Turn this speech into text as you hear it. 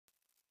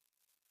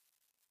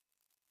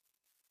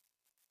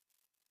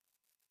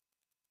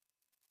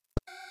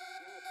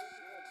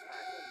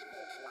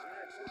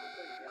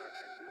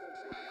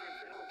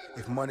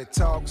If money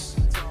talks,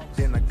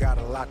 then I got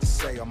a lot to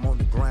say. I'm on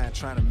the grind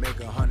trying to make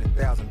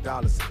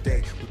 $100,000 a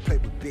day. We play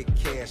with big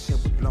cash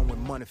and we blowing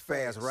money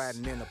fast.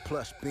 Riding in a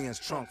plush Benz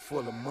trunk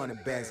full of money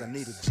bags. I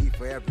need a G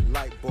for every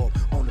light bulb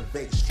on the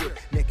Vegas Strip.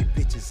 Naked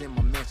bitches in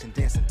my mansion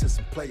dancing to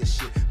some player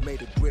shit.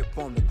 Made a grip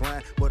on the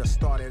grind, but I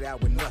started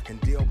out with nothing.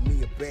 Dealt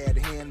me a bad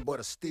hand, but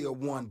I still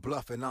won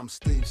bluffing. I'm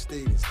Steve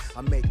Stevens.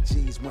 I make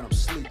G's when I'm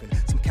sleeping.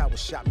 Some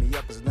cowards shot me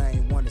up cause they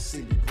ain't want to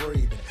see me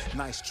breathing.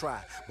 Nice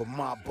try, but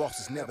my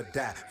bosses never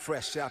die.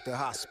 Fresh out the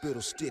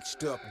hospital,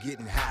 stitched up,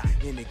 getting high.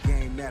 In the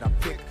game that I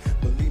pick,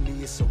 believe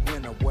me, it's a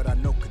winner. What I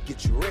know could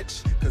get you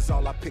rich, cause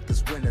all I pick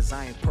is winners.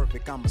 I ain't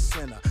perfect, I'm a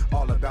sinner.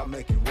 All about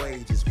making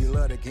wages. We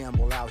love to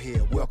gamble out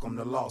here. Welcome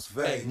to Las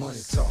Vegas. Money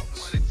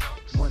talks.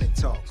 Money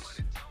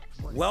talks.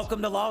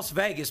 Welcome to Las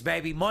Vegas,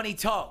 baby. Money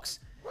talks.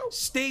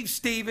 Steve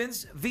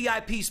Stevens,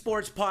 VIP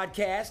Sports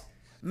Podcast,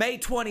 May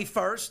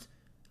 21st.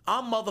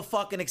 I'm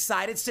motherfucking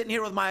excited. Sitting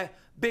here with my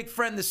big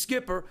friend, the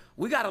Skipper.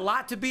 We got a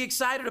lot to be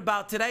excited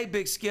about today,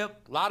 Big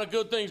Skip. A lot of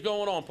good things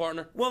going on,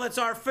 partner. Well, it's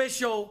our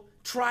official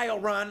trial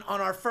run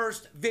on our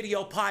first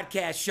video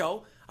podcast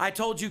show. I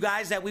told you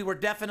guys that we were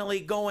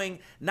definitely going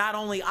not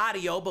only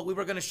audio, but we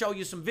were going to show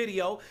you some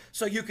video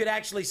so you could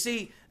actually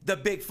see the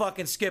big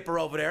fucking Skipper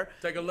over there.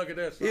 Take a look at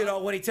this. You know,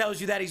 when he tells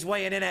you that he's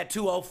weighing in at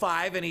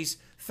 205 and he's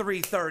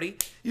 330.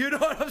 You know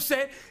what I'm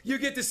saying? You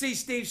get to see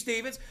Steve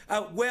Stevens,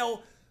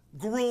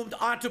 well-groomed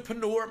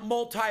entrepreneur,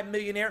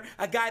 multi-millionaire,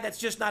 a guy that's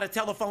just not a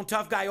telephone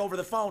tough guy over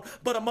the phone,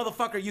 but a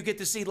motherfucker you get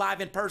to see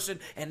live in person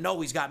and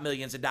know he's got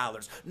millions of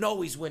dollars,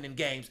 know he's winning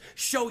games,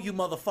 show you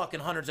motherfucking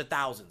hundreds of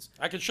thousands.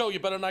 I can show you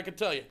better than I can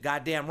tell you.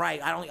 Goddamn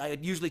right.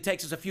 It usually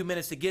takes us a few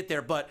minutes to get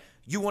there, but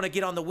you want to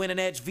get on the winning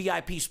edge,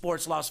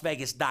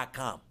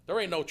 VIPSportsLasVegas.com. There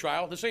ain't no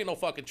trial. This ain't no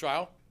fucking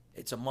trial.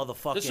 It's a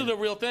motherfucking... This is the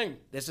real thing.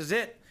 This is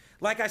it.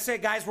 Like I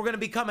said, guys, we're going to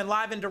be coming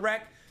live and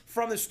direct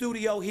from the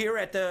studio here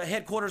at the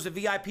headquarters of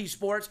VIP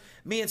Sports.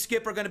 Me and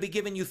Skip are going to be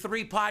giving you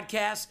 3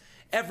 podcasts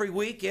every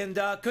week, and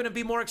couldn't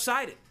be more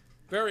excited.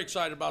 Very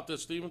excited about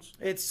this, Stevens.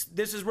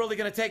 This is really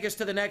going to take us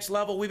to the next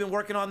level. We've been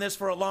working on this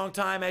for a long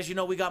time. As you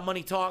know, we got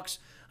Money Talks,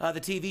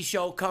 the TV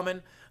show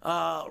coming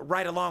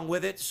right along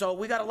with it. So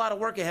we got a lot of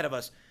work ahead of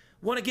us.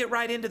 Want to get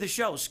right into the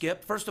show,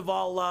 Skip. First of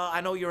all, I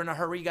know you're in a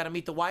hurry. You got to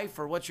meet the wife,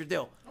 or what's your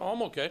deal? Oh,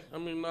 I'm okay. I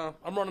mean,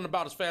 I'm running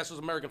about as fast as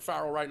American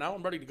Pharoah right now.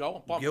 I'm ready to go.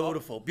 I'm pumped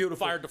Beautiful, up.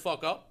 beautiful. Fired the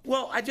fuck up.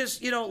 Well, I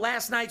just,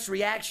 last night's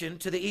reaction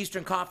to the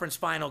Eastern Conference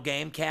final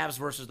game, Cavs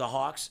versus the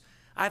Hawks,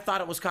 I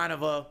thought it was kind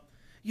of a,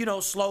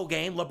 slow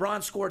game.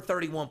 LeBron scored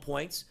 31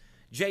 points.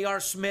 J.R.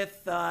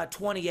 Smith,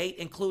 28,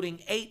 including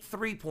 8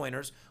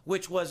 3-pointers,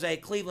 which was a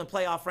Cleveland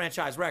playoff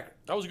franchise record.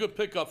 That was a good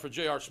pickup for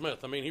J.R.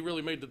 Smith. I mean, he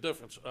really made the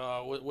difference.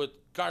 With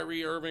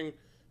Kyrie Irving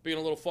being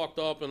a little fucked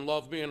up and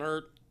Love being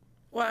hurt.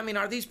 Well, I mean,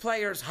 are these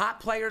players hot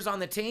players on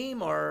the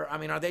team, or,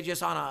 are they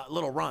just on a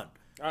little run?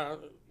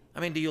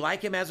 Do you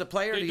like him as a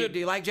player? Do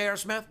you like J.R.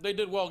 Smith? They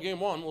did well game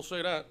 1, we'll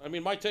say that. I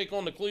mean, my take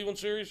on the Cleveland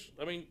series,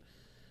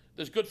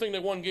 it's a good thing they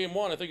won game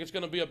 1. I think it's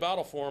going to be a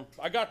battle for them.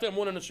 I got them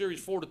winning the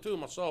series 4-2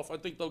 myself. I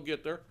think they'll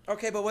get there.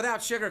 Okay, but without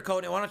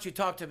sugarcoating it, why don't you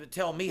tell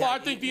me? Well, I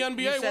think the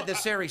NBA... You said the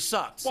series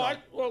sucked.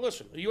 Well,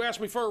 listen, you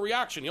asked me for a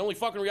reaction. The only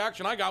fucking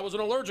reaction I got was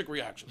an allergic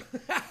reaction. To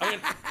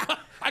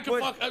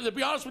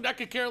be honest with you, I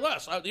could care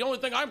less. The only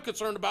thing I'm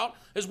concerned about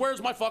is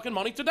where's my fucking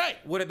money today?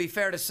 Would it be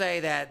fair to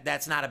say that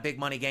that's not a big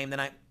money game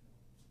tonight?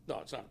 No,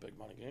 it's not a big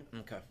money game.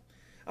 Okay.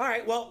 All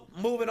right, well,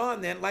 moving on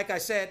then. Like I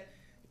said...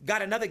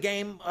 Got another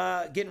game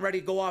getting ready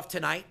to go off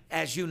tonight,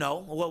 as you know.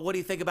 What do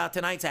you think about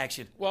tonight's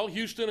action? Well,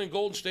 Houston and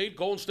Golden State.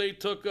 Golden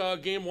State took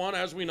game 1,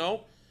 as we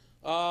know.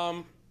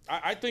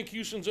 I think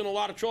Houston's in a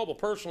lot of trouble,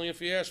 personally, if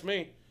you ask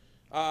me.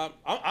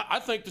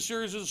 I think the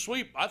series is a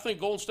sweep. I think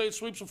Golden State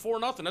sweeps them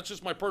 4-0. That's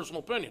just my personal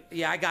opinion.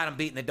 Yeah, I got them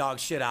beating the dog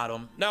shit out of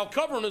them. Now,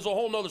 covering is a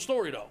whole nother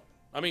story, though.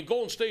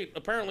 Golden State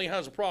apparently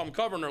has a problem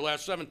covering their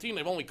last 17.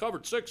 They've only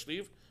covered 6,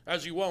 Steve,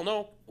 as you well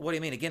know. What do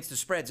you mean? Against the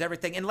spreads,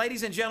 everything. And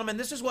ladies and gentlemen,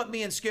 this is what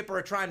me and Skipper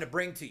are trying to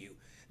bring to you.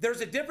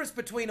 There's a difference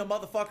between a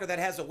motherfucker that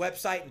has a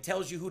website and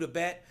tells you who to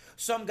bet,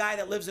 some guy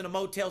that lives in a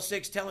Motel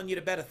 6 telling you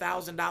to bet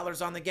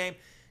 $1,000 on the game.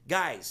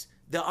 Guys,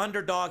 the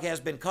underdog has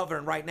been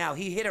covering right now.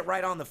 He hit it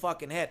right on the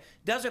fucking head.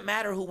 Doesn't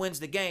matter who wins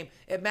the game.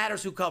 It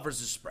matters who covers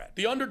the spread.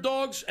 The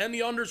underdogs and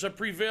the unders have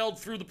prevailed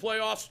through the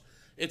playoffs.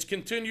 It's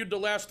continued the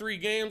last 3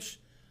 games.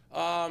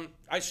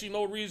 I see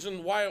no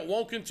reason why it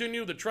won't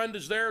continue. The trend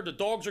is there. The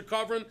dogs are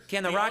covering.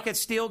 Can the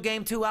Rockets steal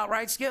game 2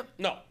 outright, Skip?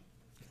 No.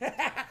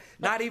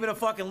 Not even a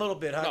fucking little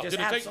bit, huh? No. Did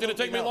it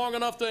take me long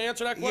enough to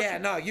answer that question? Yeah,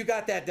 no, you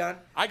got that done.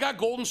 I got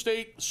Golden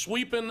State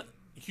sweeping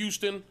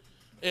Houston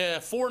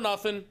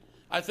 4-0.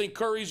 I think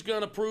Curry's going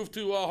to prove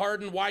to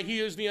Harden why he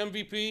is the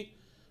MVP.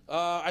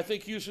 I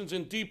think Houston's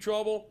in deep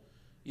trouble.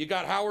 You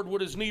got Howard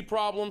with his knee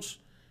problems.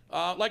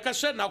 Like I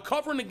said, now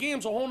covering the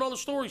game's a whole nother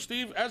story,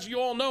 Steve. As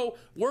you all know,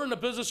 we're in the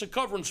business of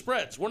covering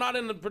spreads. We're not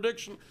in the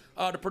prediction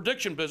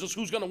business.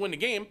 Who's going to win the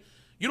game?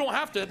 You don't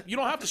have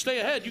to stay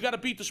ahead. You got to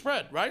beat the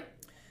spread, right?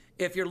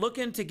 If you're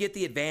looking to get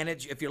the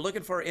advantage, if you're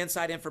looking for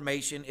inside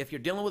information, if you're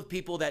dealing with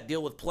people that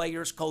deal with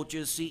players,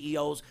 coaches,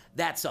 CEOs,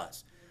 that's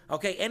us.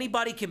 Okay,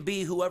 anybody can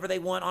be whoever they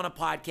want on a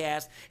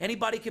podcast.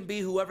 Anybody can be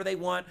whoever they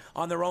want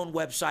on their own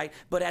website.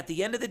 But at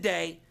the end of the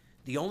day,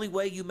 the only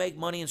way you make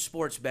money in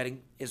sports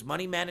betting is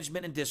money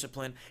management and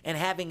discipline and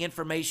having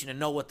information and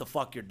know what the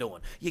fuck you're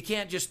doing. You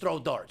can't just throw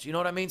darts. You know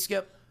what I mean,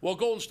 Skip? Well,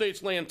 Golden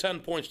State's laying 10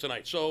 points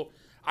tonight, so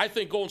I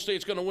think Golden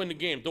State's going to win the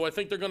game. Do I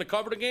think they're going to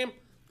cover the game?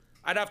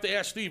 I'd have to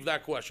ask Steve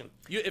that question.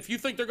 If you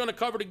think they're going to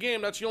cover the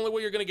game, that's the only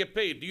way you're going to get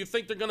paid. Do you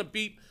think they're going to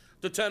beat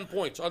the 10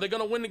 points? Are they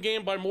going to win the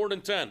game by more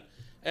than 10?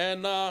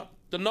 And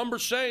the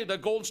numbers say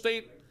that Golden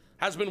State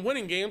has been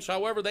winning games.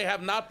 However, they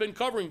have not been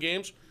covering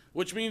games,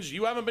 which means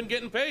you haven't been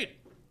getting paid.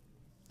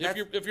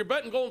 If you're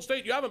betting Golden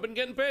State, you haven't been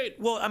getting paid.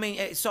 Well, I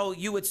mean, so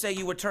you would say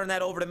you would turn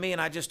that over to me,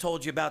 and I just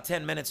told you about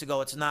 10 minutes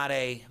ago it's not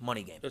a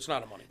money game. It's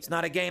not a money game. It's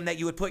not a game that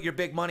you would put your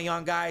big money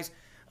on, guys.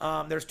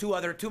 There's too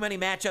many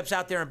matchups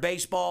out there in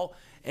baseball.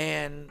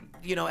 And,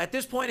 you know, at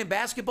this point in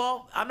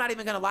basketball, I'm not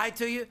even going to lie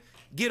to you.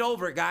 Get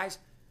over it, guys.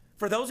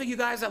 For those of you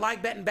guys that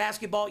like betting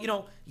basketball, you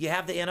know, you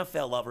have the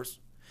NFL lovers.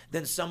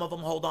 Then some of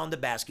them hold on to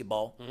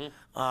basketball.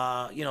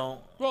 You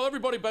know. Well,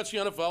 everybody bets the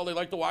NFL. They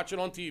like to watch it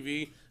on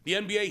TV. The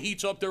NBA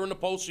heats up during the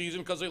postseason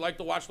because they like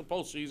to watch the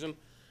postseason.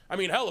 I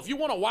mean, hell, if you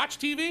want to watch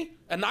TV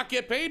and not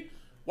get paid,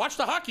 watch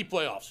the hockey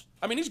playoffs.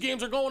 I mean, these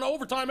games are going to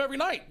overtime every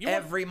night.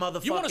 Every motherfucking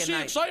night. You want to see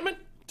excitement?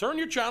 Turn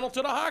your channel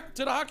to the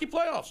hockey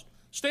playoffs.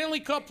 Stanley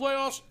Cup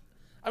playoffs.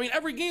 I mean,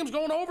 every game's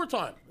going to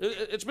overtime.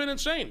 It's been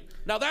insane.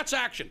 Now, that's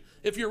action.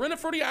 If you're in it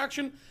for the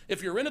action,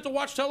 if you're in it to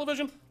watch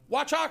television,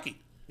 watch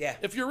hockey. Yeah.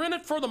 If you're in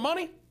it for the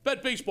money,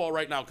 bet baseball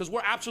right now because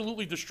we're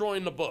absolutely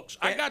destroying the books.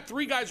 I got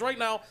 3 guys right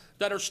now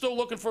that are still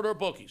looking for their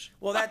bookies.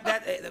 Well,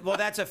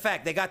 that's a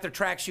fact. They got their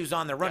track shoes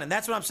on. They're running.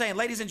 That's what I'm saying.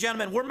 Ladies and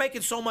gentlemen, we're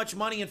making so much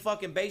money in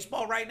fucking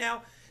baseball right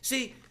now.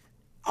 See,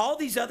 all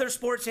these other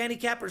sports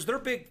handicappers, their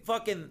big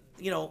fucking,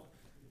 you know,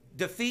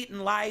 defeat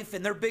in life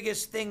and their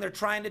biggest thing they're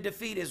trying to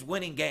defeat is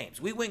winning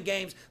games. We win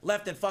games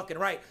left and fucking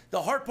right.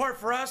 The hard part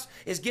for us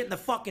is getting the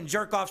fucking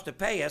jerk-offs to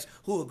pay us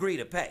who agree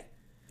to pay.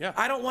 Yeah.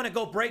 I don't want to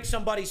go break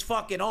somebody's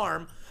fucking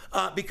arm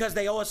because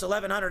they owe us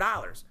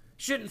 $1,100.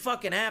 Shouldn't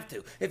fucking have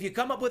to. If you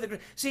come up with a...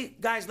 See,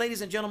 guys,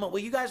 ladies and gentlemen,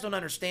 what you guys don't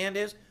understand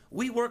is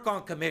we work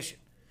on commission.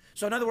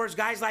 So in other words,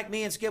 guys like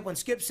me and Skip, when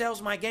Skip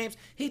sells my games,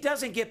 he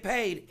doesn't get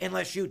paid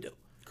unless you do.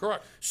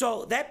 Correct.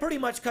 So that pretty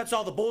much cuts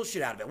all the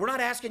bullshit out of it. We're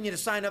not asking you to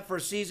sign up for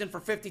a season for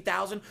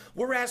 $50,000.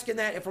 We're asking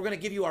that if we're going to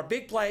give you our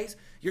big plays,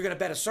 you're going to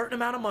bet a certain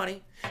amount of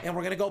money, and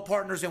we're going to go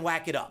partners and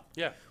whack it up.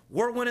 Yeah.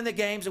 We're winning the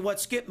games, and what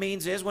Skip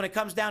means is when it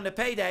comes down to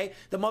payday,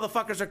 the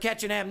motherfuckers are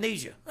catching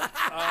amnesia.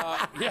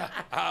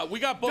 We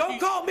got bookies. Don't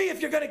call me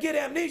if you're going to get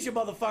amnesia,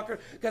 motherfucker,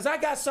 because I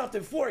got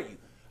something for you.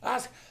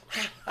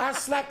 I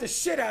slap the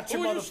shit out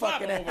your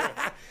motherfucking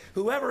ass.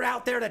 Whoever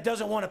out there that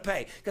doesn't want to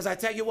pay. Because I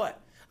tell you what,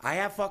 I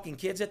have fucking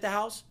kids at the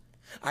house.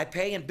 I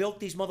pay and bilk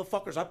these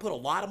motherfuckers. I put a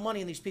lot of money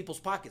in these people's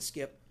pockets,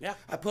 Skip. Yeah.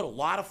 I put a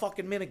lot of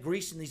fucking minute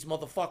grease in these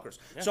motherfuckers.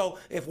 Yeah. So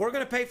if we're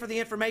going to pay for the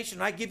information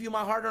and I give you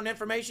my hard-earned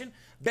information,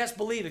 best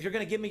believe if you're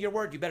going to give me your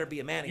word, you better be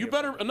a man of your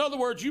word. In other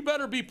words, you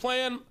better be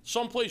playing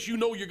someplace you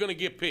know you're going to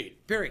get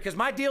paid. Period. Because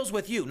my deal's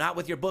with you, not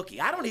with your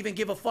bookie. I don't even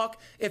give a fuck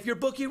if your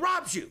bookie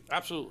robs you.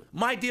 Absolutely.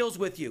 My deal's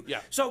with you.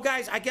 Yeah. So,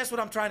 guys, I guess what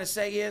I'm trying to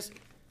say is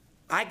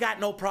I got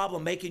no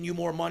problem making you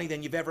more money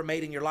than you've ever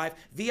made in your life.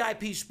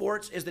 VIP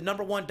Sports is the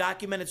 #1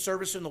 documented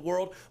service in the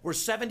world. We're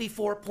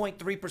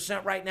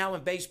 74.3% right now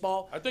in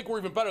baseball. I think we're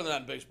even better than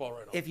that in baseball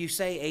right now. If you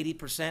say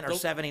 80% or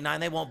 79%,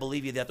 they won't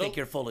believe you. They'll think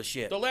you're full of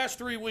shit. The last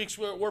 3 weeks,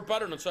 we're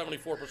better than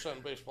 74%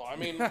 in baseball. I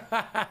mean,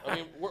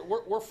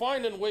 we're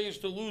finding ways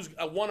to lose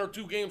 1 or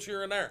 2 games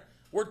here and there.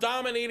 We're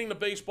dominating the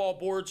baseball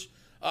boards.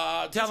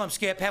 Tell them,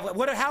 Skip. How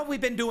have we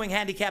been doing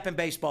handicapping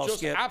baseball, just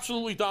Skip?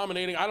 Absolutely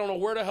dominating. I don't know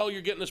where the hell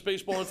you're getting this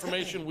baseball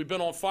information. We've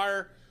been on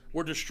fire.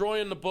 We're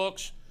destroying the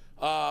books.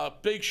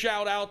 Big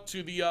shout out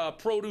to the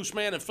produce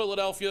man in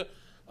Philadelphia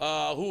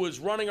who is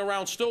running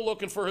around still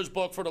looking for his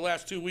book for the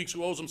last 2 weeks,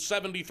 who owes him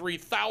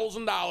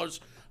 $73,000.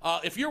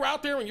 If you're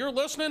out there and you're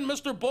listening,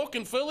 Mr. Book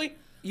in Philly,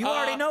 you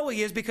already know who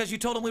he is because you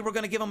told him we were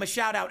going to give him a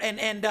shout out.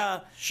 And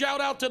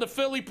shout out to the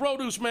Philly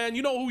produce man.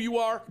 You know who you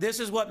are.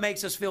 This is what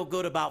makes us feel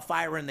good about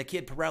firing the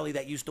kid Pirelli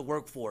that used to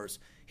work for us.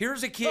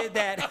 Here's a kid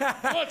that.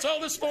 Let's tell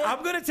this story.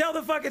 I'm going to tell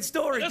the fucking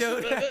story,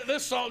 dude.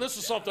 This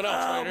is something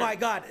else. Oh, my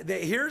God.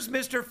 Here's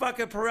Mr.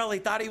 fucking Pirelli.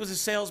 Thought he was a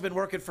salesman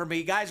working for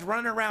me. Guy's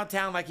running around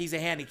town like he's a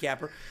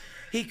handicapper.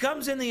 He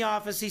comes in the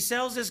office. He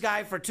sells this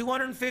guy for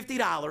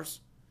 $250.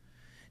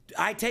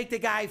 I take the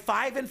guy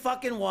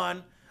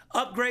 5-1.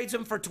 Upgrades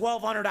him for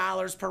 $1,200.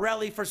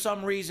 Pirelli, for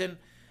some reason,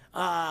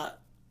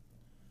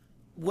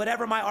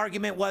 whatever my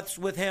argument was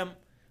with him,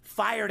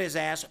 fired his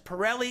ass.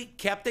 Pirelli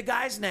kept the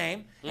guy's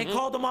name and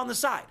called him on the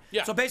side.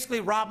 Yeah. So basically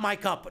robbed my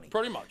company.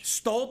 Pretty much.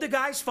 Stole the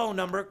guy's phone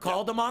number,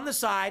 called him on the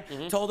side,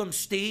 told him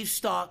Steve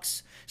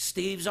sucks.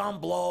 Steve's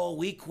on blow.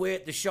 We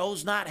quit. The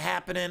show's not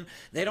happening.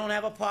 They don't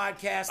have a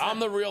podcast. I'm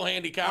the real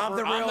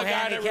handicapper. I'm the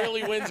guy that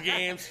really wins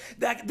games.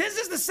 This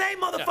is the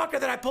same motherfucker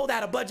that I pulled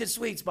out of Budget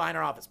Suites behind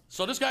our office.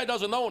 So this guy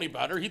doesn't know any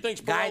better. He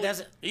thinks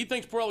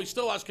Pirelli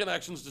still has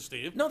connections to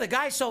Steve. No, the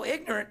guy's so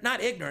ignorant.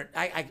 Not ignorant.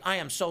 I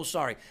am so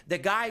sorry. The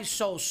guy's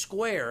so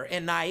square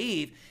and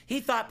naive. He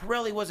thought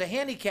Pirelli was a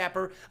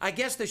handicapper. I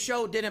guess the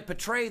show didn't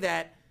portray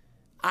that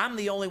I'm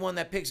the only one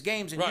that picks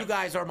games, and you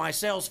guys are my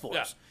sales force.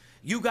 Yeah.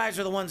 You guys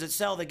are the ones that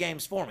sell the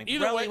games for me.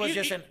 Either way,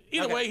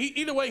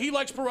 he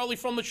likes Pirelli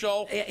from the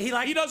show.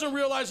 He doesn't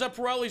realize that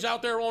Pirelli's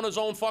out there on his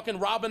own fucking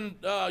robbing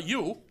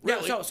you.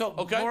 Really. Yeah, so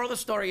moral of the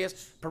story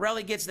is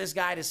Pirelli gets this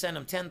guy to send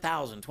him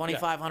 $10,000,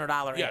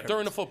 $2,500 Yeah,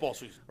 during the football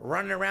season.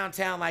 Running around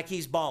town like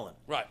he's balling.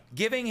 Right.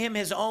 Giving him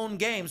his own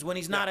games when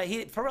he's not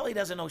Pirelli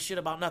doesn't know shit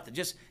about nothing.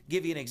 Just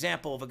give you an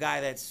example of a guy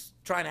that's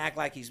trying to act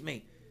like he's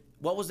me.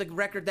 What was the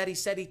record that he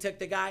said he took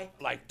the guy?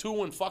 Like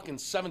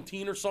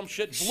 2-17 or some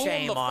shit.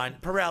 Shame on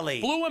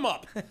Pirelli. Blew him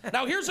up.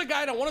 Now here's a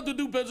guy that wanted to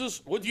do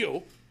business with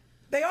you.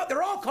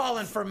 They're all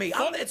calling for me.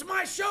 It's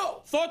my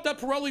show. Thought that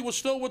Pirelli was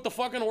still with the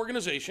fucking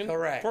organization.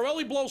 Correct.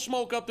 Pirelli blows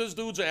smoke up this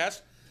dude's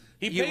ass.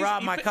 You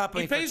rob my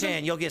company for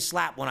 10, you'll get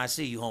slapped when I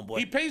see you, homeboy.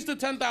 He pays the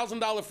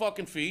 $10,000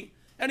 fucking fee,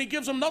 and he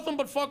gives him nothing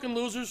but fucking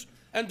losers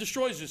and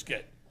destroys this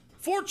kid.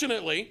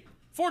 Fortunately,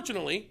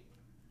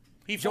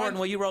 Jordan,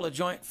 will you roll a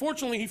joint?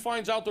 Fortunately, he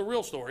finds out the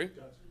real story.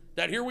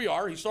 That here we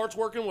are. He starts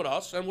working with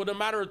us, and within a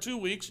matter of 2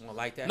 weeks,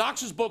 knocks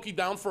his bookie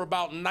down for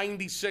about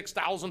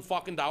 $96,000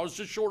 fucking dollars,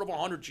 just short of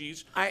 100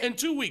 G's. In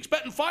 2 weeks,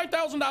 betting $5,000 a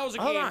game.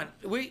 Hold on,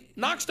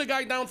 knocks the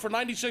guy down for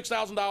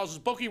 $96,000. His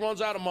bookie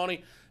runs out of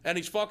money, and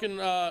he's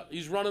fucking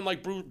he's running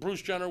like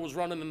Bruce Jenner was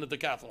running in the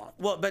decathlon.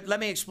 Well, but let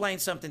me explain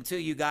something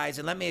to you guys,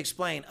 and let me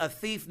explain. A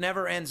thief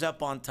never ends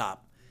up on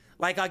top.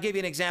 Like, I'll give you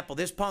an example.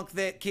 This punk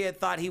kid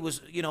thought he was,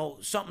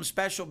 something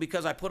special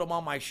because I put him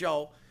on my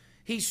show.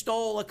 He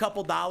stole a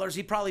couple dollars.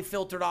 He probably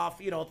filtered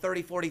off,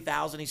 30,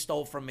 40,000 he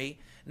stole from me.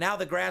 Now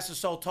the grass is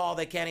so tall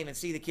they can't even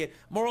see the kid.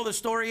 Moral of the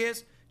story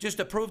is, just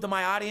to prove to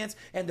my audience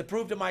and to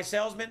prove to my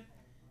salesman,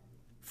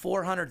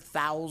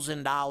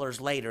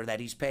 $400,000 later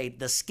that he's paid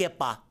the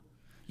skipper.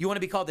 You want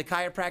to be called the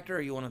chiropractor, or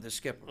you want the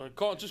skipper?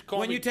 Just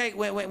call me.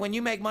 When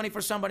you make money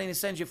for somebody and it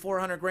sends you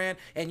 $400,000,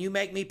 and you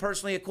make me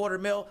personally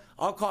 $250,000,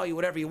 I'll call you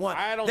whatever you want.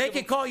 They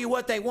can call you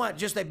what they want,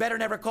 just they better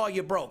never call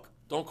you broke.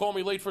 Don't call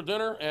me late for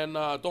dinner, and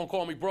don't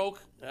call me broke.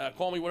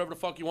 Call me whatever the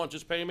fuck you want.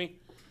 Just pay me.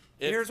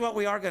 Here's what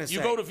we are going to say.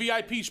 You go to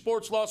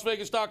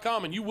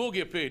VIPSportsLasVegas.com, and you will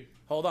get paid.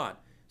 Hold on.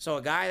 So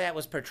a guy that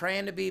was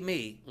portraying to be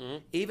me,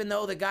 even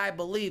though the guy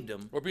believed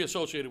him, or be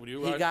associated with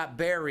you, right? He got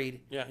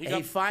buried. Yeah,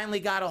 he finally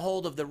got a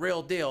hold of the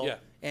real deal. Yeah.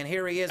 And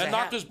here he is. And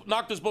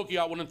knocked his bookie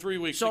out within 3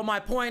 weeks. So my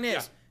point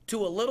is,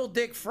 to a little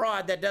dick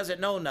fraud that doesn't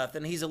know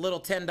nothing, he's a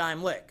little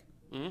 10-dime lick.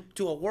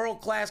 To a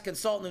world-class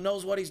consultant who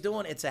knows what he's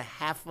doing, it's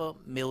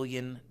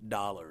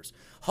 $500,000.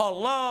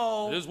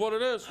 Hello? It is what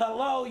it is.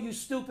 Hello, you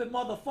stupid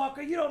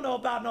motherfucker. You don't know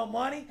about no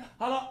money.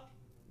 Hello?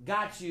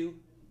 Got you.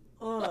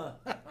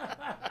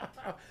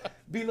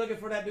 Be looking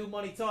for that new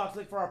Money Talks.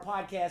 Look for our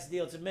podcast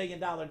deal. It's $1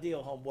 million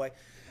deal, homeboy.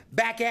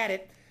 Back at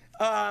it.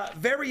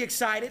 Very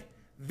excited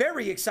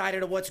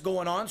of what's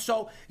going on.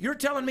 So you're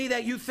telling me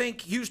that you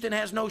think Houston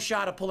has no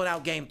shot of pulling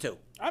out game 2?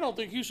 I don't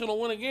think Houston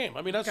will win a game.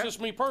 I mean, that's just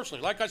me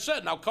personally. Like I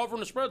said, now covering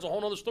the spread's a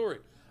whole other story.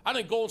 I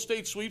think Golden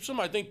State sweeps them.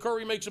 I think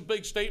Curry makes a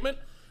big statement.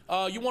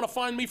 You want to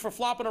find me for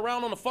flopping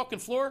around on the fucking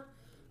floor?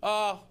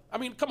 I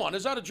mean, come on.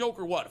 Is that a joke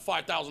or what? A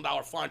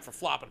 $5,000 fine for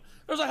flopping.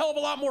 There's a hell of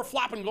a lot more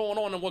flopping going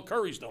on than what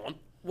Curry's doing.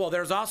 Well,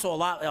 there's also a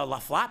lot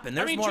flopping.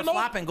 There's more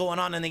flopping going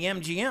on in the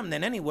MGM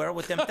than anywhere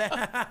with them.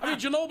 I mean,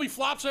 Ginobili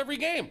flops every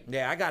game.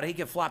 Yeah, he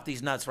can flop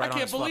these nuts right on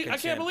his fucking chin. I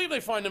can't believe they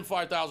fined him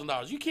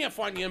 $5,000. You can't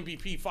find the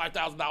MVP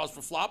 $5,000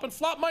 for flopping.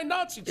 Flop my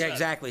nuts, he said.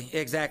 Exactly.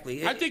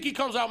 I think he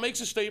comes out,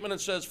 makes a statement,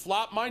 and says,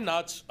 flop my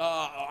nuts.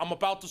 I'm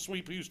about to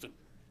sweep Houston.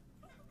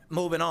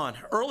 Moving on.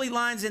 Early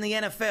lines in the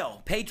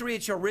NFL.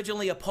 Patriots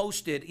originally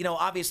posted,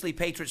 obviously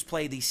Patriots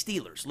play the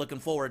Steelers. Looking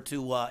forward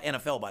to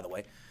NFL, by the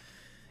way.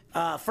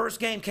 First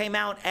game came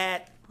out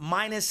at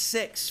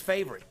 -6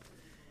 favorite.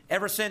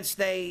 Ever since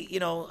they,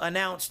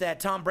 announced that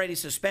Tom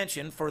Brady's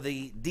suspension for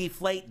the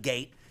deflate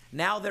gate,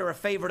 now they're a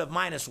favorite of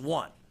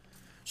 -1.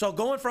 So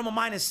going from a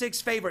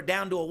 -6 favorite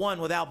down to a 1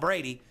 without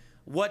Brady,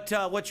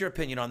 what's your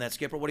opinion on that,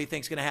 Skipper? What do you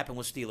think's going to happen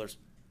with Steelers?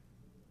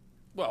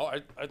 Well,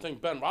 I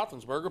think Ben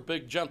Roethlisberger,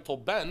 big gentle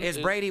Ben. Is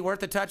Brady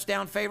worth a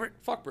touchdown favorite?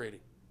 Fuck Brady.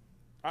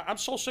 I'm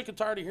so sick and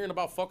tired of hearing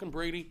about fucking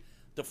Brady.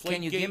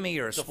 Can you give me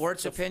your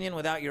sports opinion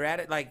without your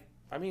at it?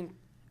 I mean,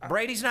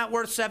 Brady's not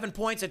worth 7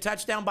 points, a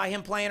touchdown by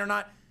him playing or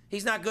not.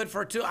 He's not good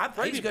for 2.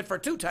 He's good for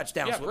 2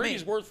 touchdowns with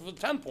Brady's me. worth for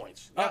 10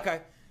 points. Yeah.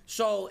 Okay.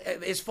 So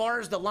as far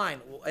as the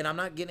line, and I'm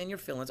not getting in your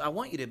feelings, I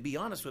want you to be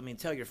honest with me and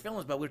tell your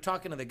feelings, but we're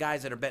talking to the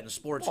guys that are betting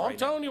sports right now. I'm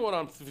telling you what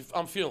I'm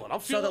feeling.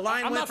 So the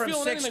line went from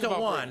 6 to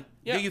 1.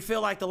 Yeah. Do you feel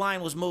like the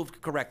line was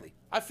moved correctly?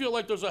 I feel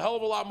like there's a hell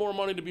of a lot more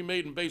money to be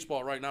made in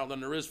baseball right now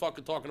than there is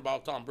fucking talking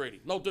about Tom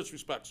Brady. No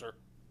disrespect, sir.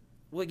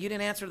 Well, you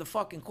didn't answer the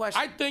fucking question.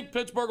 I think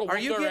Pittsburgh will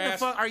whoop their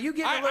ass. Are you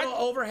getting a little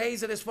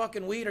overhaze of this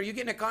fucking weed? Are you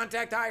getting a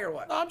contact high or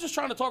what? No, I'm just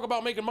trying to talk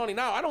about making money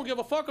now. I don't give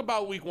a fuck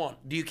about week 1.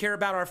 Do you care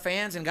about our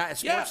fans and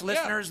sports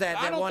listeners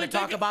that want to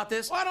talk about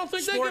this? Well, I don't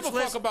think they give a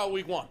fuck about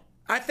week 1.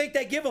 I think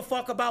they give a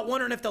fuck about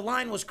wondering if the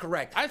line was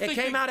correct. It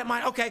came out at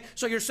mine. Okay,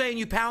 so you're saying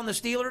you pound the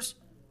Steelers?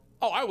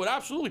 Oh, I would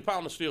absolutely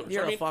pound the Steelers.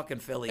 You're a fucking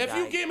Philly if guy.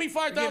 you gave me $5,000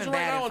 You're right giving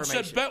bad now and said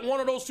information. bet one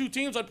of those two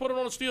teams, I'd put it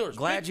on the Steelers.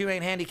 Glad you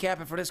ain't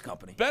handicapping for this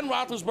company. Ben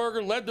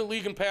Roethlisberger led the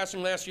league in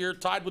passing last year,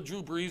 tied with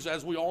Drew Brees,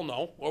 as we all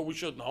know, or we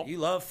should know. You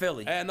love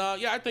Philly. And,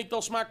 I think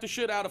they'll smack the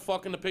shit out of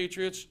fucking the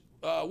Patriots,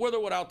 with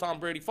or without Tom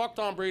Brady. Fuck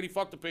Tom Brady,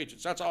 fuck the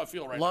Patriots. That's how I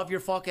feel right now. Love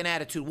your fucking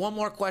attitude. One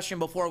more question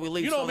before we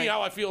leave. You know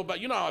how I feel about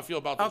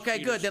those Okay,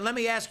 cheaters. good. Then let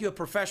me ask you a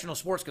professional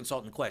sports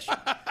consultant question.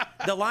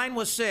 The line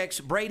was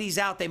 6. Brady's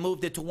out. They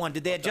moved it to 1.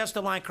 Did they adjust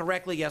the line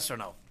correctly, yes or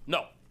no?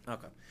 No.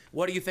 Okay.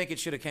 What do you think it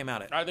should have came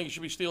out at? I think it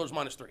should be Steelers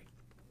 -3.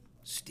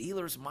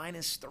 Steelers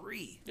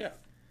 -3. Yeah.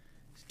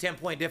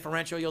 10-point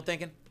differential, you're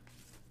thinking?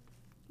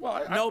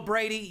 Well, No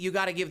Brady, you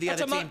got to give the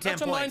other team 10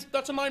 points.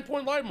 That's a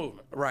 9-point line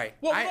movement. Right.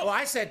 Well,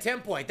 I said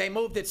 10-point. They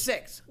moved it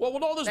 6. Well,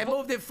 with all this, They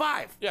moved it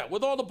 5. yeah,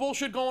 with all the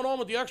bullshit going on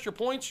with the extra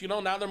points,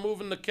 now they're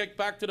moving the kick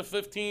back to the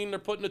 15. They're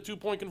putting the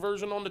 2-point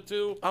conversion on the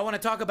 2. I want to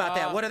talk about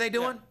that. What are they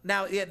doing?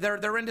 Yeah. Now,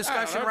 they're in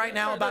discussion right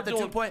now about the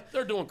 2-point.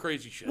 They're doing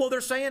crazy shit. Well,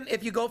 they're saying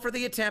if you go for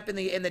the attempt and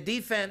the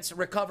defense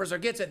recovers or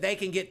gets it, they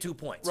can get 2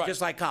 points, Right. just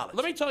like college.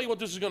 Let me tell you what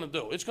this is going to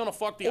do. It's going to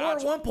fuck the or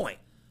odds. 1 point.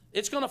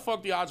 It's going to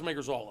fuck the odds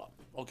makers all up.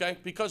 Okay?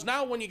 Because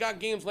now when you got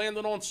games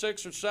landing on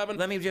 6 or 7,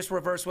 Let me just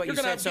reverse what you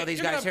said so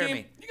these guys hear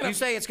me. You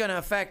say it's going to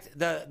affect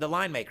the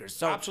line makers.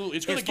 So absolutely,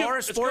 it's going as to far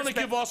as give sports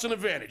give us an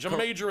advantage, a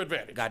major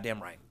advantage.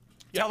 Goddamn right.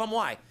 Tell them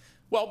why.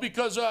 Well,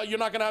 because you're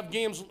not going to have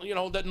games,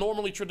 that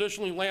normally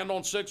traditionally land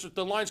on 6.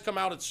 The lines come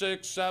out at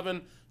 6,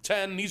 7,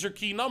 10. These are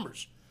key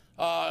numbers.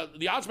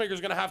 The odds makers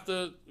are going to have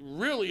to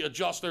really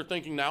adjust their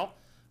thinking now.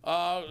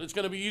 It's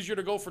going to be easier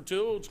to go for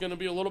 2. It's going to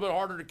be a little bit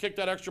harder to kick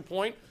that extra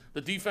point. The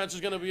defense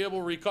is going to be able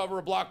to recover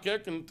a block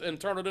kick and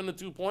turn it into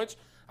 2 points.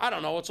 I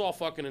don't know. It's all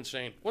fucking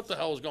insane. What the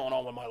hell is going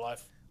on with my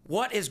life?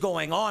 What is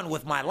going on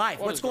with my life?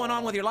 What's going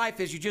on with your life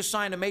is you just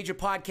signed a major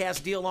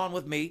podcast deal on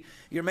with me.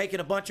 You're making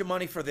a bunch of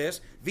money for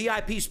this.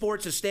 VIP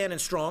Sports is standing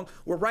strong.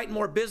 We're writing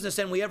more business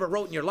than we ever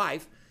wrote in your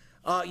life.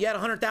 You had a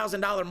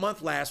 $100,000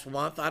 month last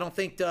month. I don't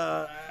think,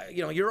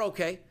 you're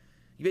okay.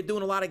 You've been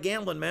doing a lot of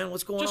gambling, man.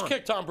 What's going on? Just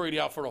kick Tom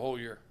Brady out for the whole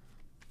year.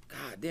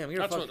 God damn,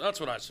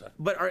 That's what I said.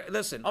 But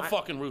listen, I'm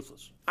fucking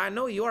ruthless. I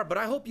know you are, but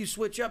I hope you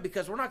switch up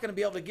because we're not going to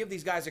be able to give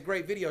these guys a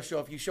great video show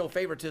if you show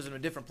favoritism to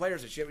different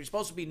players and shit. You're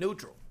supposed to be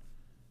neutral.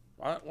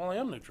 Well, I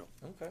am neutral.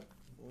 Okay.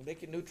 Well, they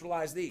can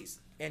neutralize these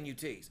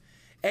NUTs.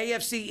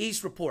 AFC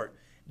East report.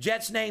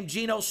 Jets named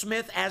Geno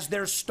Smith as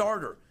their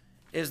starter.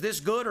 Is this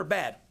good or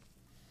bad?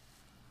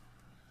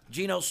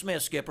 Geno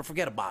Smith, Skipper.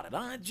 Forget about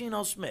it.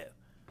 Geno Smith.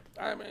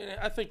 I mean,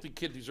 I think the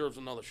kid deserves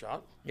another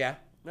shot. Yeah.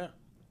 Yeah.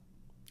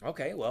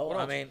 Okay,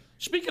 well,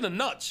 Speaking of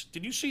nuts,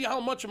 did you see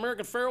how much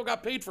American Pharoah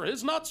got paid for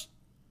his nuts?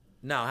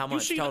 No, how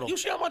much total? You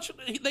see how much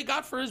they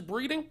got for his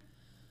breeding?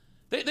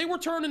 They were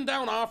turning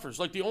down offers,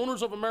 like the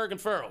owners of American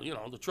Pharoah,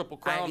 the Triple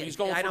Crown. He's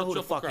going for know the who the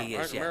Triple fuck Crown, he is.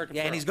 right? Yeah, American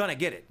and he's Pharoah. going to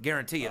get it.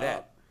 Guarantee you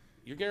that.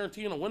 You're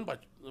guaranteeing a win by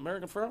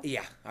American Pharoah?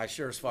 Yeah, I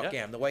sure as fuck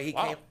Yeah. am. The way he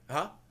Wow. came.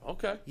 Huh?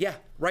 Okay. Yeah,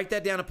 write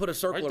that down and put a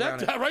circle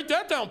around it. Write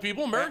that down,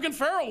 people. American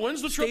Pharoah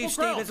wins the Triple Steve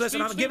Crown. Stevens, listen,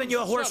 Steve I'm giving you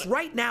a Stevens horse said it.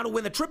 right now to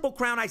win the Triple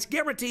Crown. I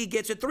guarantee he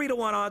gets it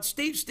 3-1 odds.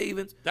 Steve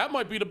Stevens. That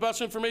might be the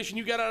best information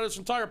you get out of this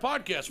entire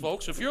podcast,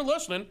 folks. If you're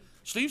listening,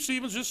 Steve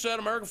Stevens just said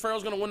American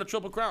Pharoah's going to win the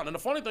Triple Crown. And the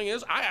funny thing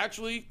is, I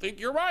actually think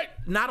you're right.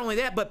 Not only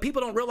that, but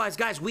people don't realize,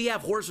 guys, we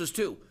have horses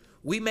too.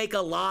 We make a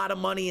lot of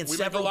money in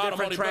several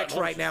different tracks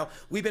right now.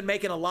 We've been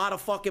making a lot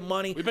of fucking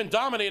money. We've been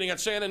dominating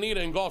at Santa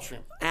Anita and Gulfstream.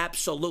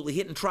 Absolutely.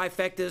 Hitting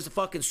trifectas,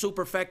 fucking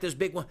superfectas,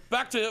 big one.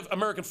 Back to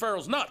American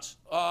Pharoah's nuts.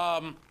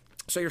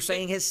 So you're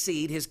saying his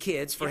seed, his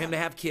kids, for him to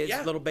have kids,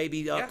 Yeah. little baby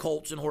Yeah.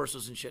 colts and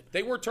horses and shit.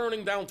 They were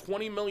turning down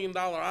 $20 million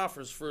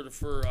offers for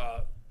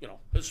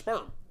his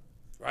sperm,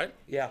 right?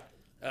 Yeah.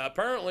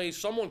 Apparently,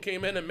 someone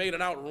came in and made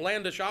an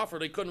outlandish offer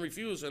they couldn't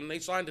refuse, and they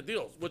signed the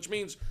deal, which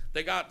means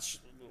they got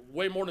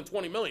way more than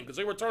 $20 million because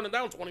they were turning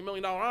down $20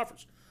 million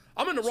offers.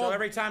 I'm in the wrong. So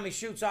every time he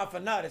shoots off a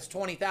nut, it's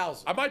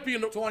 20,000. I might be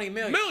in the 20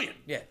 million. Million.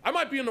 Yeah. I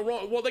might be in the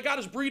wrong. Well, they got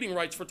his breeding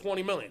rights for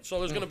 $20 million, so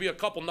there's going to be a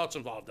couple nuts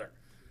involved there.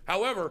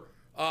 However,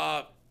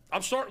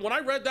 when I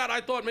read that,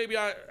 I thought maybe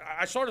I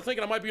started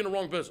thinking I might be in the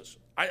wrong business.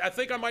 I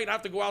think I might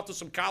have to go out to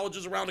some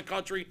colleges around the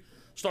country,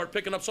 start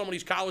picking up some of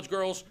these college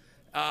girls,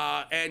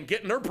 and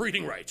getting their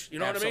breeding rights. You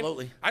know what I mean?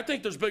 Absolutely. I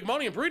think there's big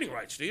money in breeding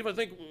rights, Steve. I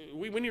think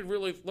we need to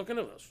really look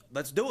into this.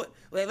 Let's do it.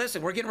 Hey,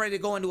 listen, we're getting ready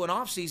to go into an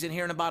off season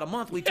here in about a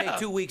month. We take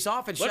 2 weeks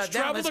off and shut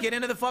down. Let's get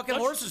into the fucking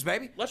horses,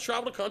 baby. Let's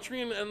travel the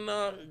country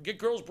and get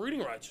girls breeding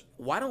rights.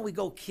 Why don't we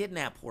go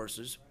kidnap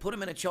horses, put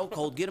them in a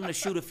chokehold, get them to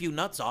shoot a few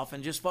nuts off,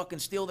 and just fucking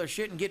steal their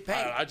shit and get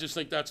paid? I just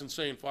think that's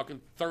insane.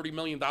 Fucking $30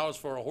 million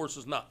for a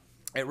horse's nut.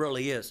 It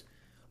really is.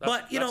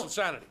 That's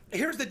insanity.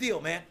 Here's the deal,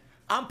 man.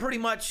 I'm pretty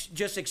much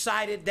just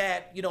excited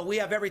that, we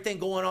have everything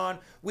going on.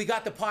 We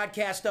got the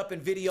podcast up in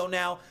video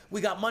now.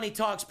 We got Money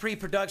Talks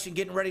pre-production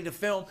getting ready to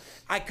film.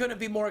 I couldn't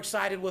be more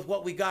excited with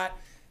what we got.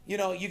 You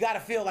got to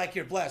feel like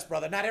you're blessed,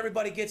 brother. Not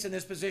everybody gets in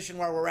this position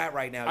where we're at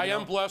right now. I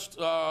am blessed.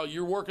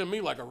 You're working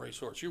me like a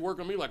racehorse. You're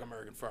working me like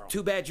American Pharoah.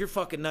 Too bad your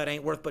fucking nut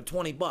ain't worth but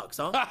 $20,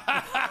 huh?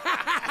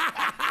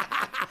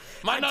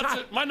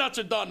 My nuts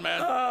are done,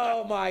 man.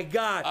 Oh my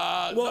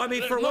God. Well, I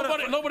mean, for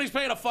nobody's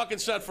paying a fucking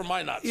cent for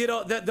my nuts. You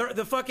know,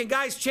 the fucking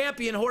guy's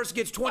champion horse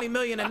gets $20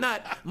 million a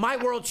nut. My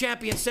world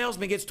champion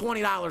salesman gets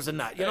 $20 a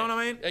nut. You know what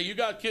I mean? Hey, you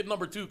got kid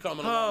number 2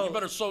 coming along. You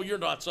better sew your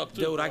nuts up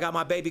too. Dude, I got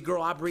my baby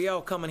girl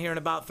Abrielle coming here in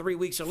about 3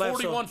 weeks or less.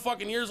 41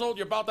 fucking years old.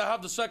 You're about to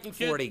have the second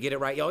kid. 40. Get it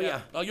right? Oh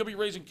yeah. You'll be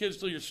raising kids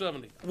till you're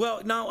 70.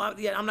 Well, no,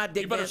 I'm not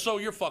dick. You better sew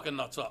your fucking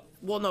nuts up.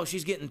 Well, no,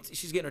 she's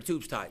getting her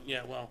tubes tied.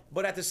 Yeah, well.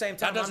 But at the same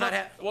time,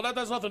 that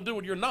has nothing to do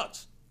with your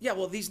nuts. Yeah,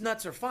 well, these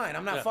nuts are fine.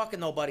 I'm not fucking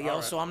nobody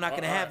else, so I'm not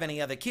going to have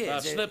any other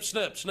kids. Snip.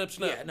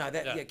 Yeah,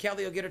 no,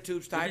 Kelly will get her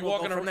tubes tied. We'll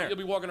go from there. You'll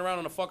be walking around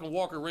in a fucking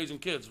walker raising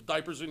kids with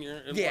diapers in your.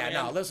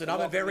 Listen,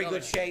 I'm in very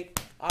good shape.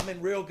 I'm in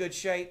real good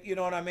shape. You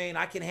know what I mean?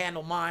 I can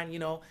handle mine. You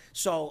know,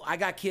 so I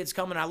got kids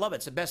coming. I love it.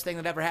 It's the best thing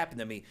that ever happened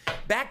to me.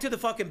 Back to the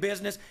fucking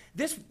business.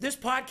 This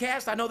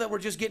podcast. I know that we're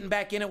just getting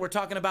back in it. We're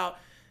talking about,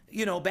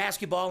 you know,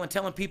 basketball and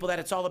telling people that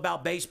it's all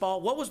about baseball.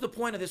 What was the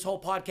point of this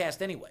whole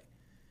podcast anyway?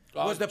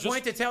 Was the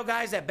point to tell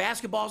guys that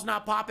basketball's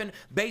not popping,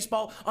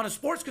 baseball, on a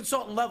sports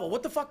consultant level?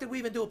 What the fuck did we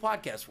even do a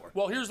podcast for?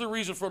 Well, here's the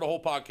reason for the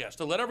whole podcast.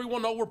 To let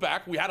everyone know we're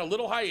back. We had a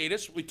little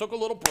hiatus. We took a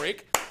little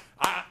break.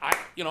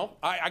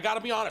 I got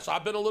to be honest.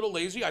 I've been a little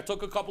lazy. I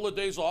took a couple of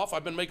days off.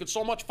 I've been making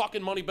so much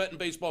fucking money betting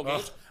baseball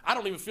games. I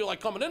don't even feel like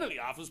coming into the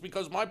office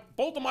because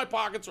both of my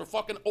pockets are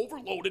fucking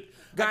overloaded.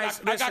 Guys,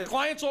 I got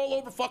clients all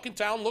over fucking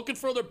town looking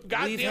for their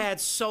goddamn. We've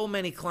had so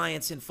many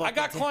clients in fucking. I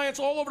got clients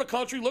all over the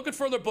country looking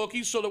for their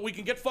bookies so that we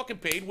can get fucking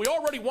paid. We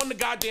already won the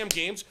goddamn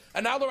games,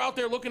 and now they're out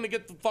there looking to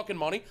get the fucking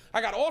money. I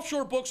got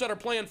offshore books that are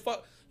playing.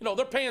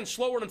 They're paying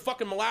slower than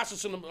fucking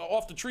molasses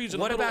off the trees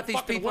in the middle of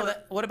fucking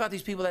winter. What about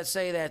these people that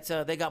say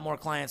that they got more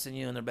clients than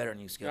you and they're better than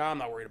you, Skip? I'm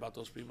not worried about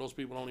those people. Those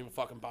people don't even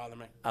fucking bother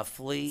me. A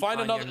flea Find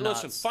on another. your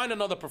nuts. Listen, find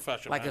another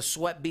profession. Like man. A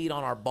sweat bead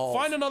on our balls.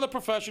 Find another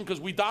profession because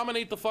we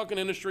dominate the fucking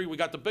industry. We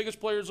got the biggest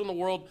players in the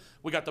world.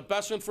 We got the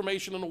best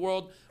information in the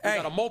world. We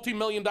got a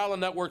multi-million-dollar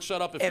network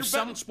set up. If you're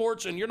betting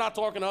sports and you're not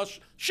talking to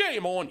us,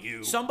 shame on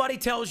you. Somebody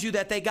tells you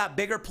that they got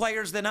bigger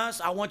players than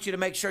us, I want you to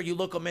make sure you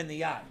look them in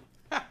the eye.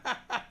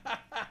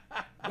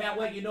 That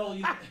way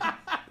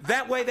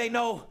that way they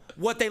know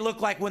what they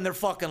look like when they're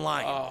fucking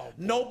lying.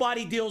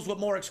 Nobody deals with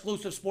more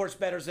exclusive sports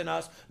bettors than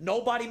us.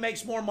 Nobody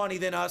makes more money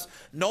than us.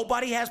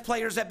 Nobody has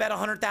players that bet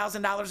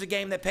 $100,000 a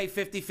game that pay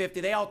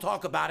 50-50. They all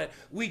talk about it.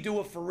 We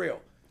do it for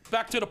real.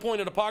 Back to the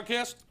point of the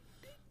podcast.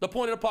 The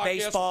point of the podcast.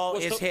 Baseball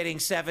is hitting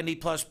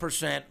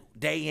 70+%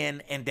 day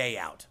in and day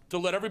out. To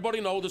let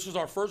everybody know, this is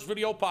our first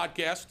video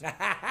podcast.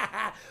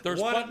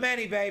 One of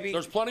many, baby.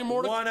 There's plenty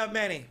more. One of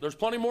many. There's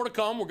plenty more to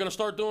come. We're going to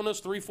start doing this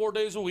 3-4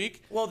 days a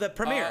week. Well, the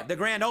premiere, the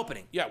grand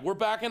opening. Yeah, we're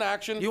back in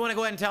action. You want to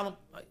go ahead and tell them?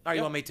 Or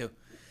you want me to?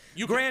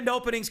 Grand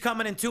opening's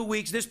coming in 2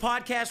 weeks. This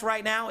podcast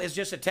right now is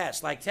just a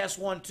test. Like test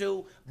 1,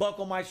 2,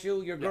 buckle my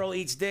shoe, your girl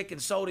eats dick,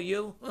 and so do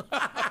you.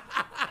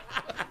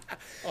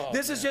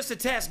 This is just a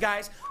test,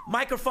 guys.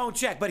 Microphone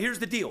check, but here's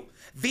the deal.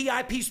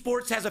 VIP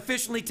Sports has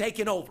officially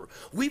taken over.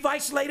 We've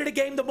isolated a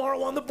game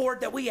tomorrow on the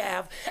board that we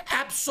have.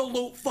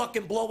 Absolute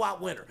fucking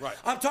blowout winner. Right.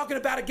 I'm talking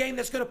about a game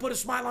that's going to put a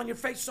smile on your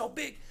face so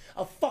big,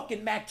 a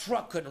fucking Mack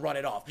truck couldn't run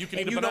it off. You can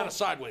eat a banana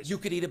sideways. You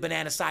could eat a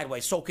banana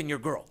sideways. So can your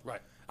girl.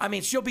 Right. I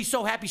mean, she'll be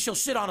so happy she'll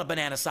sit on a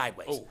banana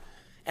sideways. Oh.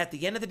 At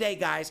the end of the day,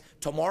 guys,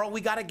 tomorrow we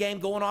got a game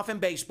going off in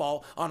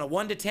baseball. On a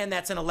 1 to 10,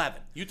 that's an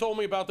 11. You told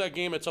me about that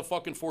game. It's a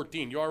fucking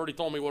 14. You already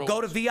told me what it was.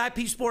 Go to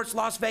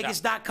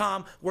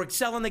VIPSportsLasVegas.com. We're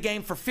selling the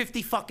game for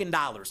 $50 fucking.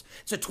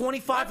 It's a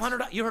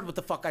 $2,500. You heard what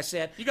the fuck I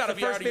said. You got to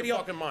be out of your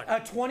fucking mind.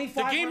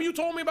 The game you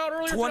told me about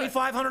earlier.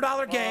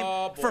 $2,500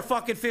 game for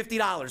fucking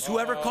 $50.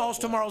 Whoever calls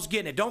tomorrow's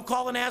getting it. Don't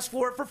call and ask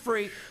for it for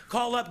free.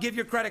 Call up, give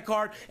your credit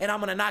card, and I'm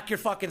gonna knock your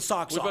fucking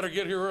socks off. We better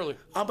get here early.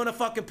 I'm gonna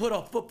fucking put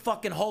a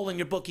fucking hole in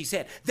your bookie's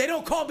head. They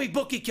don't call me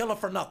bookie killer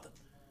for nothing.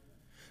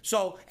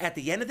 So at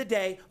the end of the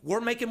day,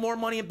 we're making more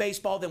money in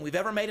baseball than we've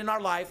ever made in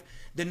our life.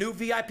 The new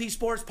VIP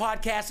Sports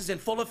podcast is in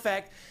full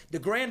effect. The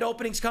grand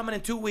opening's coming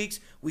in 2 weeks.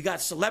 We got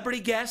celebrity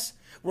guests.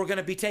 We're going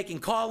to be taking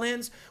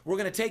call-ins. We're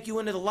going to take you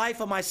into the life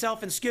of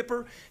myself and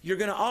Skipper. You're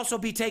going to also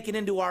be taken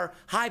into our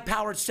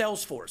high-powered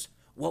sales force.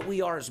 What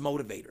we are is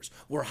motivators.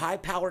 We're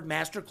high-powered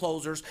master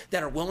closers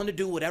that are willing to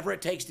do whatever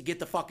it takes to get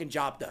the fucking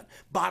job done.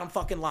 Bottom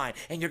fucking line.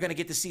 And you're going to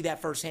get to see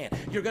that firsthand.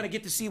 You're going to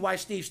get to see why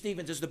Steve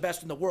Stevens is the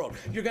best in the world.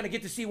 You're going to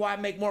get to see why I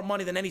make more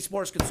money than any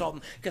sports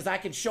consultant, because I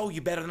can show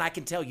you better than I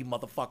can tell you,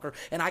 motherfucker.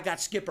 And I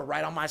got Skipper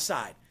right on my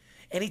side.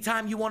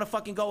 Anytime you want to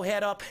fucking go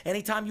head up,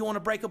 anytime you want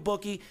to break a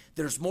bookie,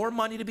 there's more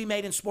money to be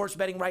made in sports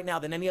betting right now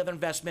than any other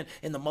investment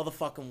in the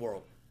motherfucking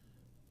world.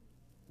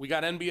 We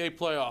got NBA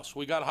playoffs.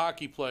 We got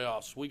hockey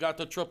playoffs. We got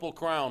the Triple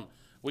Crown.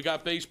 We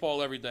got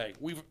baseball every day.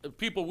 We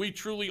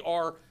truly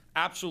are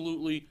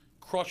absolutely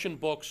crushing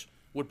books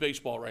with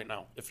baseball right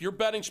now. If you're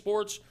betting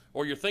sports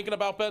or you're thinking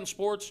about betting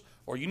sports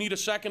or you need a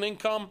second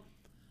income,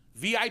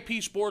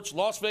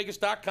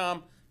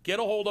 VIPSportsLasVegas.com. Get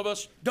a hold of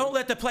us. Don't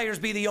let the players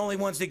be the only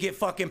ones that get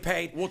fucking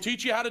paid. We'll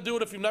teach you how to do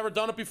it if you've never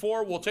done it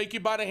before. We'll take you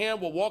by the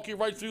hand. We'll walk you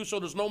right through so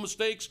there's no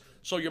mistakes,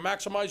 so you're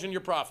maximizing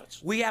your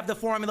profits. We have the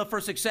formula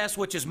for success,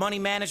 which is money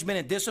management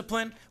and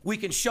discipline. We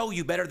can show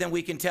you better than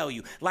we can tell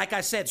you. Like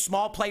I said,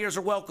 small players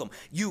are welcome.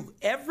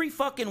 Every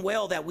fucking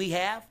whale that we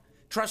have,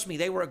 trust me,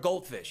 they were a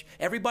goldfish.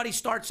 Everybody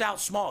starts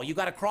out small. You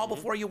got to crawl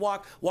before you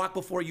walk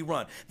before you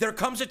run. There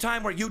comes a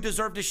time where you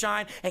deserve to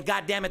shine, and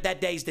goddamn it,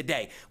 that day's the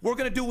day. We're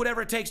going to do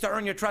whatever it takes to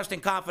earn your trust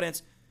and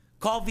confidence.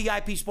 Call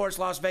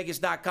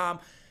VIPSportsLasVegas.com.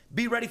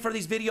 Be ready for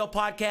these video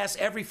podcasts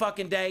every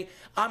fucking day.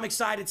 I'm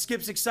excited.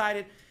 Skip's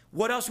excited.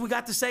 What else we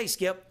got to say,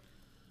 Skip?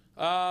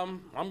 I'm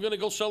going to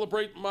go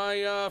celebrate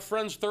my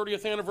friend's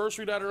 30th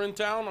anniversary that are in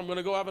town. I'm going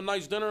to go have a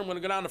nice dinner. I'm going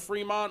to go down to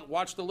Fremont,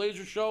 watch the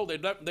laser show.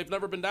 They've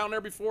never been down there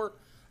before.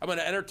 I'm going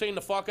to entertain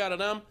the fuck out of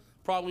them.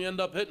 Probably end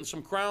up hitting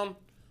some Crown,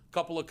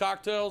 couple of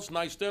cocktails,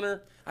 nice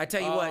dinner. I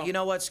tell you what, you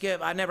know what,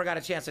 Skip? I never got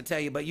a chance to tell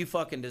you, but you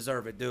fucking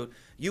deserve it, dude.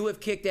 You have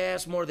kicked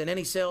ass more than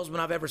any salesman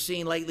I've ever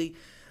seen lately.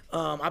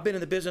 I've been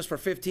in the business for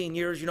 15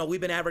 years. You know,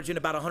 we've been averaging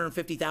about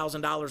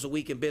 $150,000 a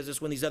week in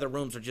business when these other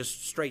rooms are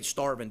just straight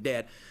starving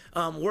dead.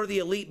 We're the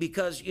elite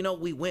because, you know,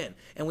 we win,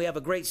 and we have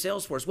a great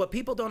sales force. What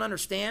people don't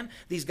understand,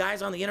 these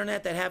guys on the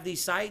internet that have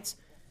these sites,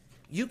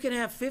 you can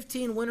have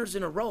 15 winners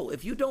in a row.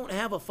 If you don't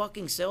have a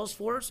fucking sales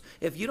force,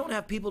 if you don't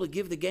have people to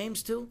give the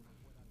games to,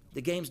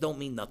 the games don't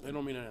mean nothing. They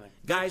don't mean anything.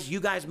 Guys, you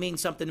guys mean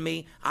something to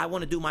me. I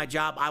want to do my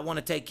job. I want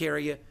to take care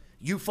of you.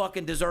 You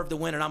fucking deserve to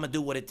win, and I'm going to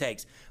do what it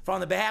takes. On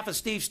the behalf of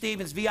Steve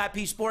Stevens, VIP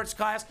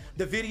Sportscast,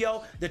 the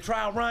video, the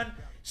trial run,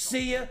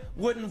 see ya,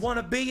 wouldn't want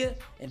to be ya,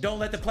 and don't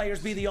let the players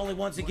be the only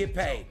ones that get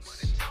paid.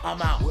 I'm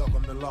out.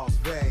 Welcome to Las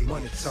Vegas.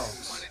 Money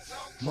talks.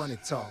 Money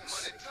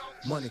talks.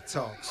 Money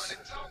talks.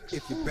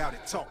 If you bout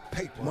it, talk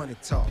paper. Money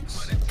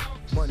talks.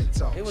 Money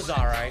talks. It was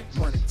all right.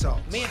 Money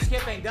talks. Me and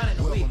Skip ain't done it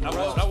in a week. That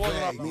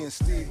wasn't up. Me and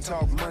Steve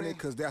talk money,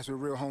 cause that's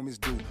what real homies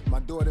do. My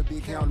daughter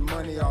be counting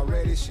money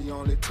already, she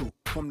only 2.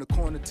 From the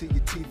corner to your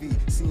TV,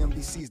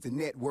 CNBC's the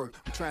network.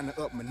 I'm trying to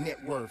up my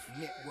net worth.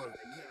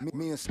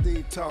 Me and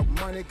Steve talk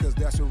money, cause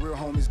that's what real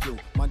homies do.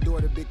 My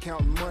daughter be counting money.